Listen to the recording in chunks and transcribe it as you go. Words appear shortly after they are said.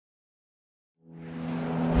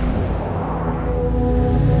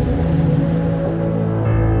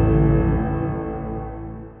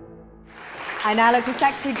I now look to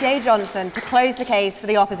Secretary Jeh Johnson to close the case for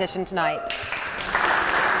the opposition tonight.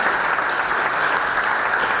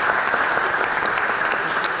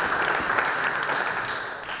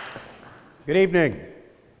 Good evening.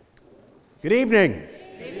 Good evening.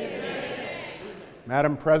 Good evening.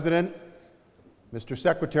 Madam President, Mr.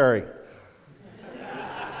 Secretary.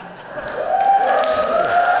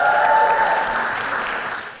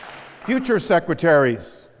 Future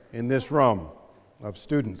secretaries in this room of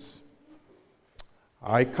students,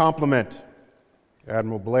 I compliment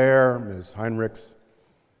Admiral Blair, Ms. Heinrichs,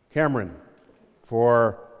 Cameron,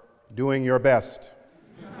 for doing your best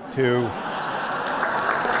to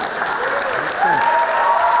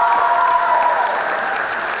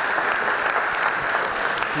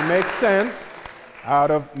make sense out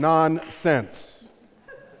of nonsense.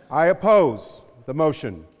 I oppose the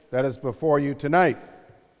motion that is before you tonight.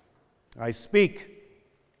 I speak,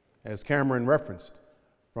 as Cameron referenced,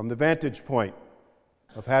 from the vantage point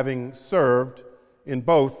of having served in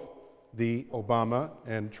both the Obama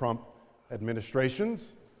and Trump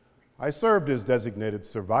administrations. I served as designated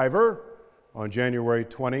survivor on January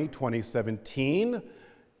 20, 2017.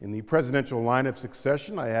 In the presidential line of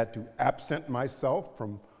succession, I had to absent myself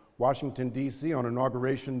from Washington, D.C. on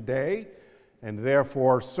Inauguration Day, and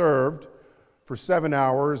therefore served for 7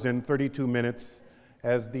 hours and 32 minutes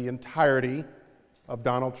as the entirety of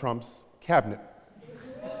Donald Trump's cabinet.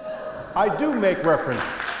 I do make reference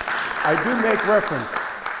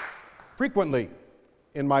frequently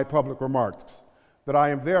in my public remarks that I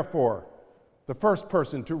am therefore the first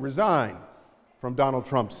person to resign from Donald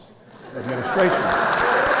Trump's administration.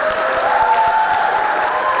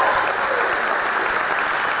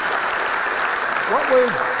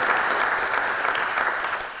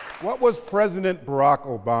 What was President Barack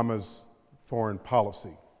Obama's foreign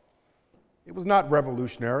policy? It was not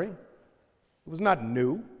revolutionary. It was not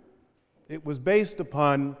new. It was based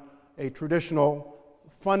upon a traditional,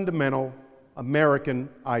 fundamental American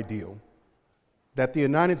ideal that the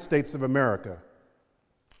United States of America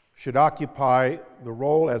should occupy the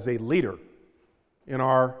role as a leader in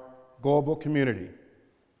our global community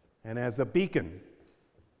and as a beacon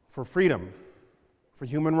for freedom, for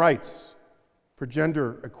human rights, for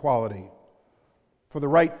gender equality, for the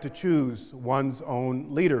right to choose one's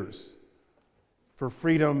own leaders, for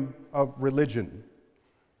freedom of religion,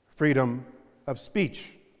 freedom of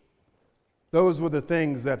speech. Those were the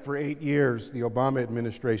things that for 8 years the Obama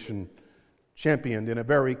administration championed in a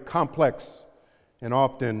very complex and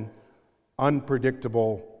often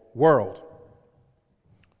unpredictable world.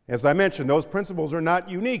 As I mentioned, those principles are not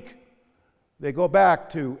unique. They go back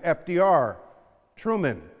to FDR,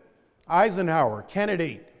 Truman, Eisenhower,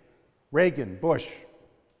 Kennedy, Reagan, Bush.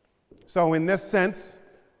 So in this sense,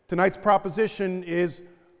 tonight's proposition is,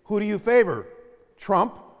 who do you favor?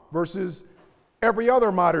 Trump versus every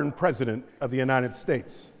other modern president of the United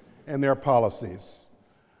States and their policies.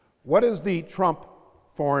 What is the Trump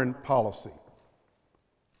foreign policy?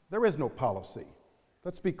 There is no policy.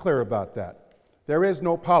 Let's be clear about that. There is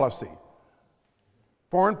no policy.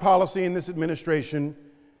 Foreign policy in this administration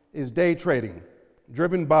is day trading,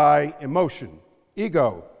 driven by emotion,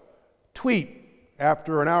 ego, tweet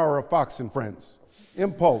after an hour of Fox and Friends,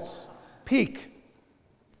 impulse, peak,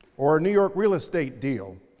 or a New York real estate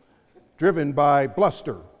deal, driven by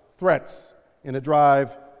bluster, threats, in a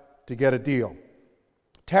drive to get a deal.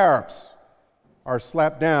 Tariffs are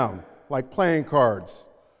slapped down like playing cards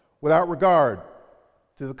without regard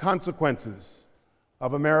to the consequences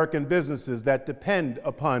of American businesses that depend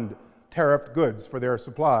upon tariffed goods for their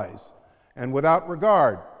supplies, and without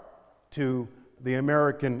regard to the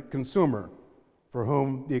American consumer for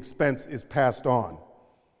whom the expense is passed on.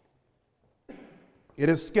 It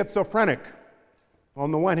is schizophrenic. On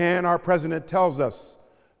the one hand, our president tells us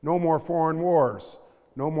no more foreign wars,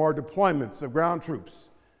 no more deployments of ground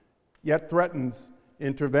troops, yet threatens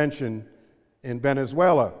intervention in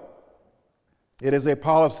Venezuela. It is a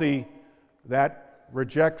policy that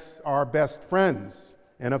rejects our best friends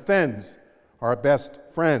and offends our best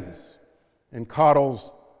friends and coddles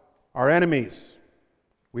our enemies.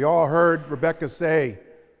 We all heard Rebecca say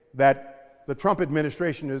that the Trump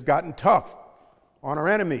administration has gotten tough on our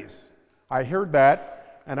enemies. I heard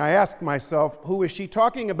that, and I asked myself, who is she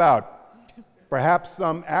talking about? Perhaps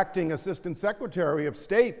some acting assistant secretary of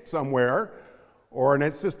state somewhere, or an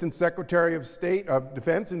assistant secretary of state of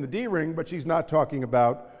defense in the D-ring, but she's not talking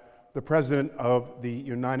about the president of the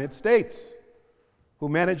United States, who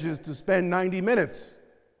manages to spend 90 minutes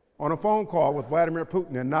on a phone call with Vladimir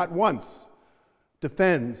Putin and not once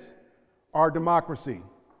defends our democracy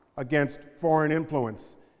against foreign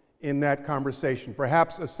influence in that conversation.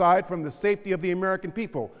 Perhaps aside from the safety of the American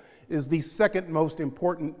people, is the second most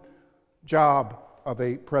important job of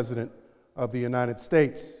a president of the United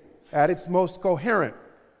States. At its most coherent,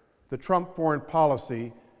 the Trump foreign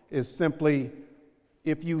policy is simply,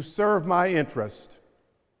 if you serve my interest,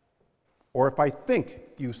 or if I think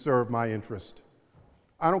you serve my interest,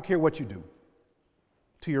 I don't care what you do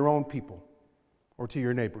to your own people or to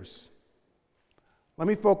your neighbors. Let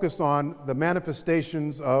me focus on the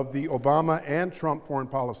manifestations of the Obama and Trump foreign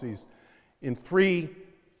policies in three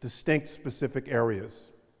distinct specific areas.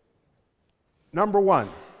 Number one,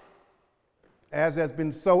 as has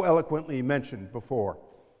been so eloquently mentioned before,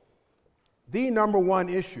 the number one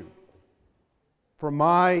issue for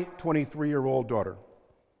my 23-year-old daughter,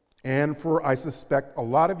 and for, I suspect, a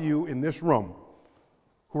lot of you in this room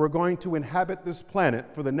who are going to inhabit this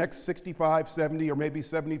planet for the next 65, 70, or maybe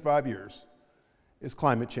 75 years, is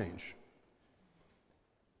climate change.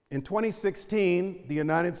 In 2016, the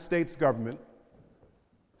United States government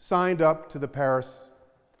signed up to the Paris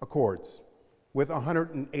Accords with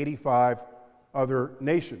 185 other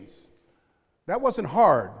nations. That wasn't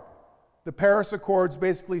hard. The Paris Accords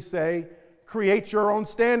basically say, create your own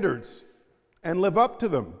standards and live up to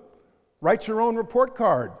them. Write your own report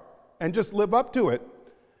card and just live up to it.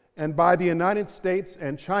 And by the United States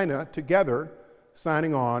and China together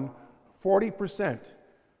signing on, 40%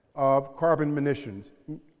 of carbon emissions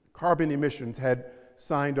had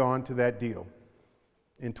signed on to that deal.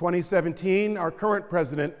 In 2017, our current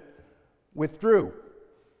president withdrew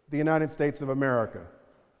the United States of America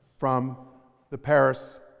from the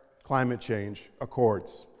Paris Climate Change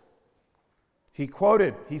Accords. He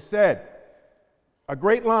said, a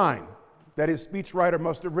great line that his speechwriter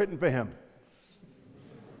must have written for him.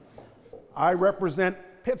 I represent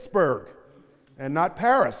Pittsburgh and not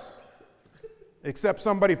Paris, except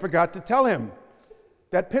somebody forgot to tell him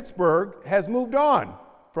that Pittsburgh has moved on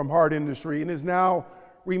from hard industry and is now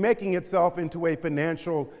remaking itself into a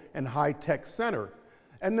financial and high-tech center.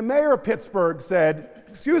 And the mayor of Pittsburgh said,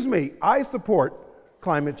 excuse me, I support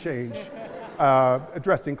climate change,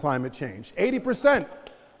 addressing climate change. 80%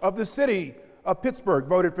 of the city of Pittsburgh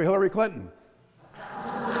voted for Hillary Clinton.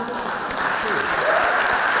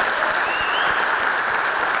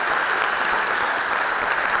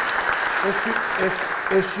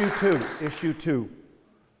 Issue two,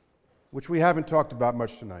 which we haven't talked about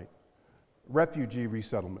much tonight, refugee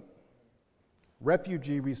resettlement.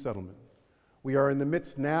 Refugee resettlement. We are in the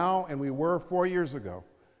midst now, and we were 4 years ago,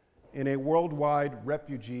 in a worldwide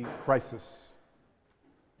refugee crisis.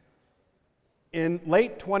 In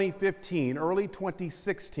late 2015, early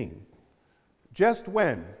 2016, just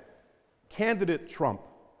when candidate Trump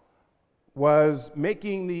was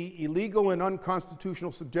making the illegal and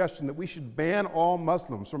unconstitutional suggestion that we should ban all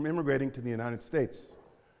Muslims from immigrating to the United States,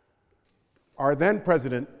 our then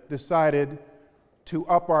president decided to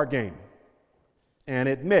up our game and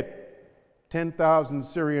admit 10,000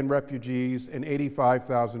 Syrian refugees and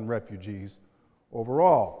 85,000 refugees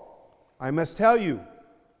overall. I must tell you,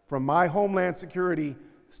 from my Homeland Security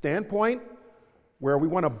standpoint, where we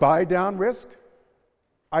want to buy down risk,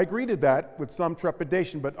 I greeted that with some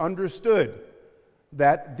trepidation, but understood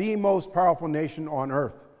that the most powerful nation on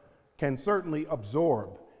earth can certainly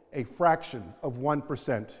absorb a fraction of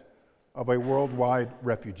 1% of a worldwide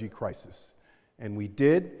refugee crisis. And we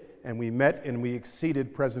did, and we met, and we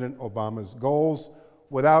exceeded President Obama's goals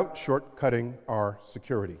without shortcutting our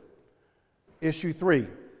security. Issue three,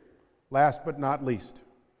 last but not least.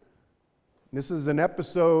 This is an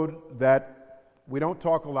episode that we don't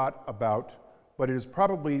talk a lot about, but it is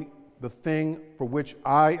probably the thing for which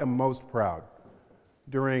I am most proud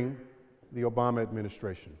during the Obama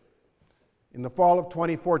administration. In the fall of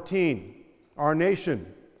 2014, our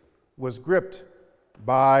nation was gripped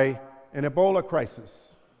by an Ebola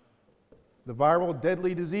crisis, the viral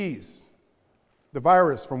deadly disease, the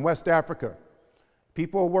virus from West Africa.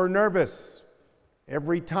 People were nervous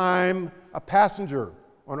every time a passenger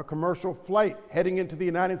on a commercial flight heading into the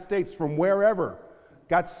United States from wherever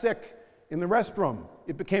got sick in the restroom.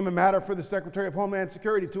 It became a matter for the Secretary of Homeland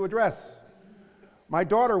Security to address. My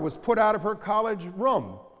daughter was put out of her college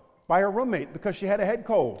room by her roommate because she had a head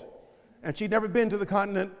cold, and she'd never been to the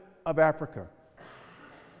continent of Africa.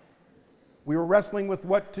 We were wrestling with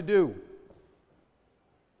what to do.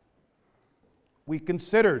 We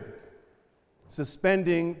considered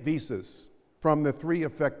suspending visas from the 3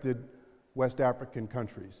 affected West African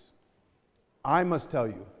countries. I must tell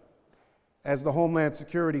you, as the Homeland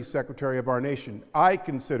Security Secretary of our nation, I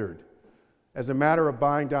considered, as a matter of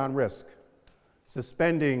buying down risk,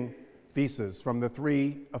 suspending visas from the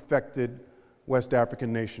 3 affected West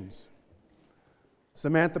African nations.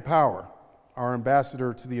 Samantha Power, our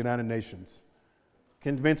ambassador to the United Nations,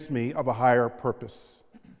 convinced me of a higher purpose.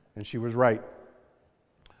 And she was right.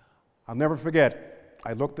 I'll never forget,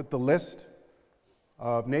 I looked at the list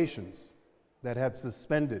of nations that had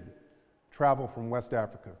suspended travel from West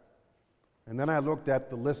Africa. And then I looked at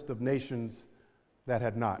the list of nations that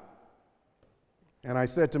had not. And I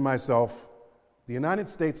said to myself, the United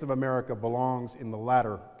States of America belongs in the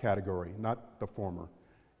latter category, not the former.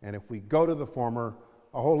 And if we go to the former,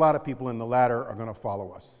 a whole lot of people in the latter are going to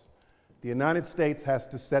follow us. The United States has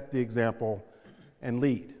to set the example and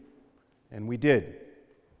lead. And we did.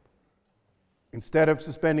 Instead of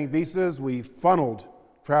suspending visas, we funneled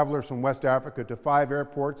travelers from West Africa to 5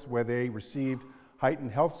 airports where they received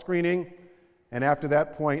heightened health screening. And after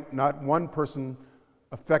that point, not one person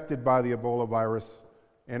affected by the Ebola virus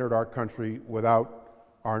entered our country without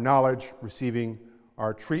our knowledge, receiving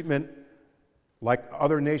our treatment. Like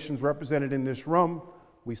other nations represented in this room,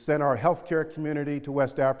 we sent our healthcare community to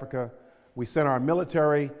West Africa. We sent our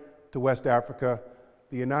military to West Africa.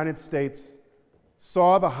 The United States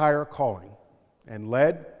saw the higher calling and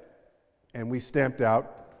led, and we stamped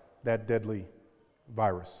out that deadly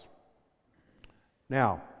virus.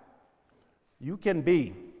 Now, you can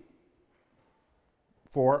be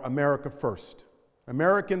for America first.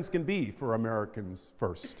 Americans can be for Americans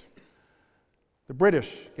first. The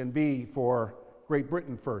British can be for Great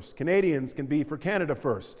Britain first. Canadians can be for Canada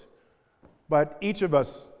first. But each of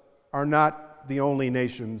us are not the only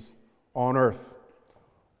nations on earth.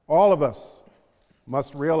 All of us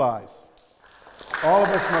must realize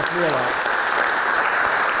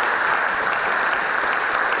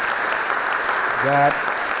that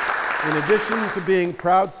in addition to being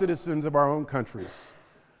proud citizens of our own countries,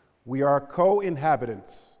 we are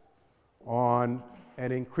co-inhabitants on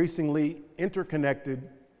an increasingly interconnected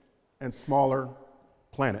and smaller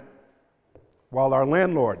planet. While our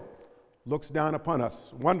landlord looks down upon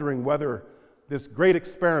us, wondering whether this great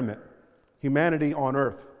experiment, humanity on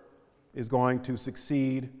Earth, is going to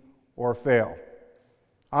succeed or fail.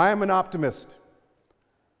 I am an optimist.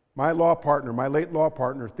 My law partner, my late law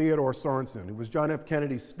partner, Theodore Sorensen, who was John F.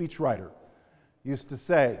 Kennedy's speechwriter, used to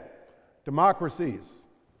say, democracies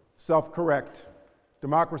self-correct.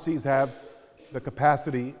 Democracies have the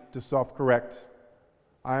capacity to self-correct.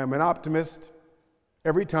 I am an optimist.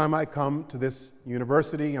 Every time I come to this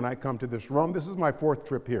university and I come to this room, this is my 4th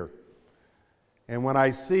trip here. And when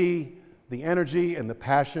I see the energy and the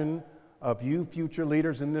passion of you future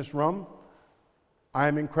leaders in this room, I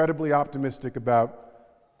am incredibly optimistic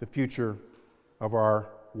about the future of our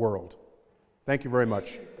world. Thank you very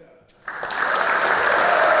much.